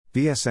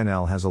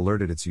BSNL has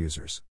alerted its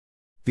users.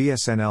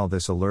 BSNL.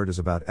 This alert is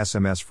about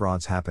SMS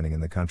frauds happening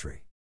in the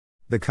country.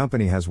 The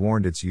company has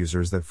warned its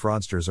users that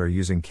fraudsters are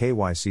using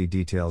KYC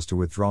details to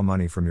withdraw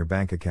money from your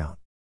bank account.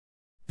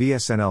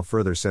 BSNL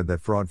further said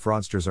that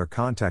fraudsters are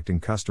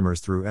contacting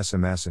customers through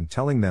SMS and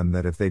telling them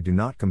that if they do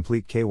not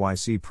complete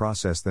KYC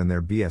process, then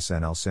their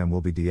BSNL SIM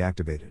will be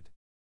deactivated.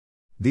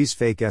 These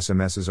fake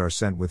SMSs are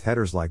sent with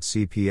headers like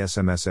CP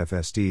SMS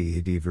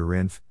FSD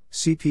Verinf,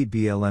 CP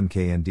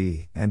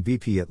BLMKND, and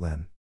BP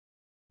Itlin.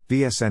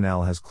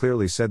 BSNL has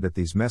clearly said that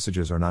these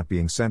messages are not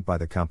being sent by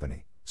the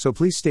company, so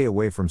please stay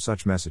away from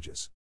such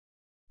messages.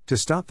 To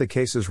stop the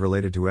cases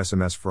related to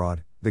SMS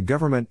fraud, the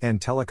government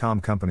and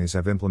telecom companies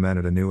have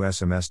implemented a new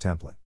SMS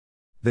template.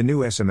 The new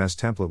SMS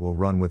template will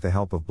run with the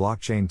help of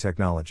blockchain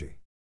technology.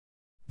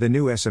 The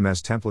new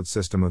SMS template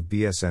system of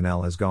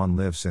BSNL has gone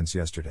live since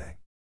yesterday.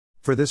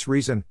 For this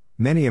reason,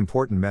 many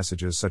important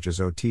messages such as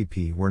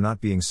OTP were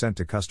not being sent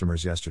to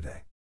customers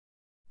yesterday.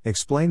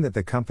 Explain that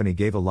the company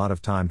gave a lot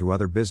of time to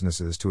other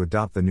businesses to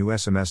adopt the new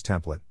SMS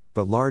template,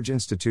 but large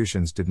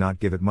institutions did not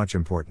give it much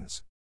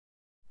importance.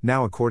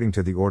 Now, according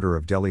to the order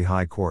of Delhi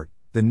High Court,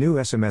 the new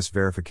SMS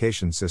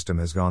verification system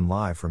has gone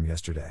live from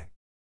yesterday.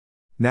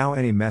 Now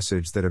any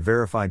message that a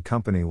verified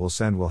company will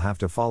send will have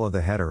to follow the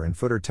header and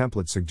footer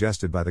template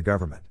suggested by the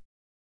government.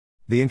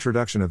 The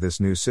introduction of this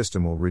new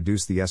system will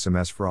reduce the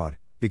SMS fraud,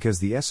 because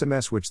the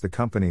SMS which the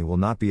company will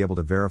not be able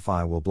to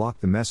verify will block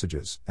the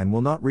messages and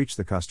will not reach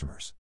the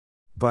customers.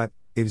 But,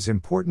 it is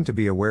important to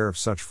be aware of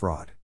such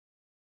fraud.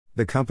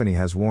 The company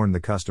has warned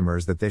the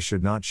customers that they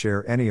should not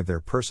share any of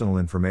their personal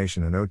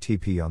information and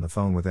OTP on the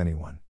phone with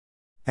anyone.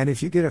 And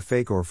if you get a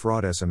fake or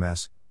fraud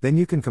SMS, then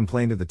you can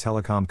complain to the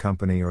telecom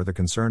company or the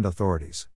concerned authorities.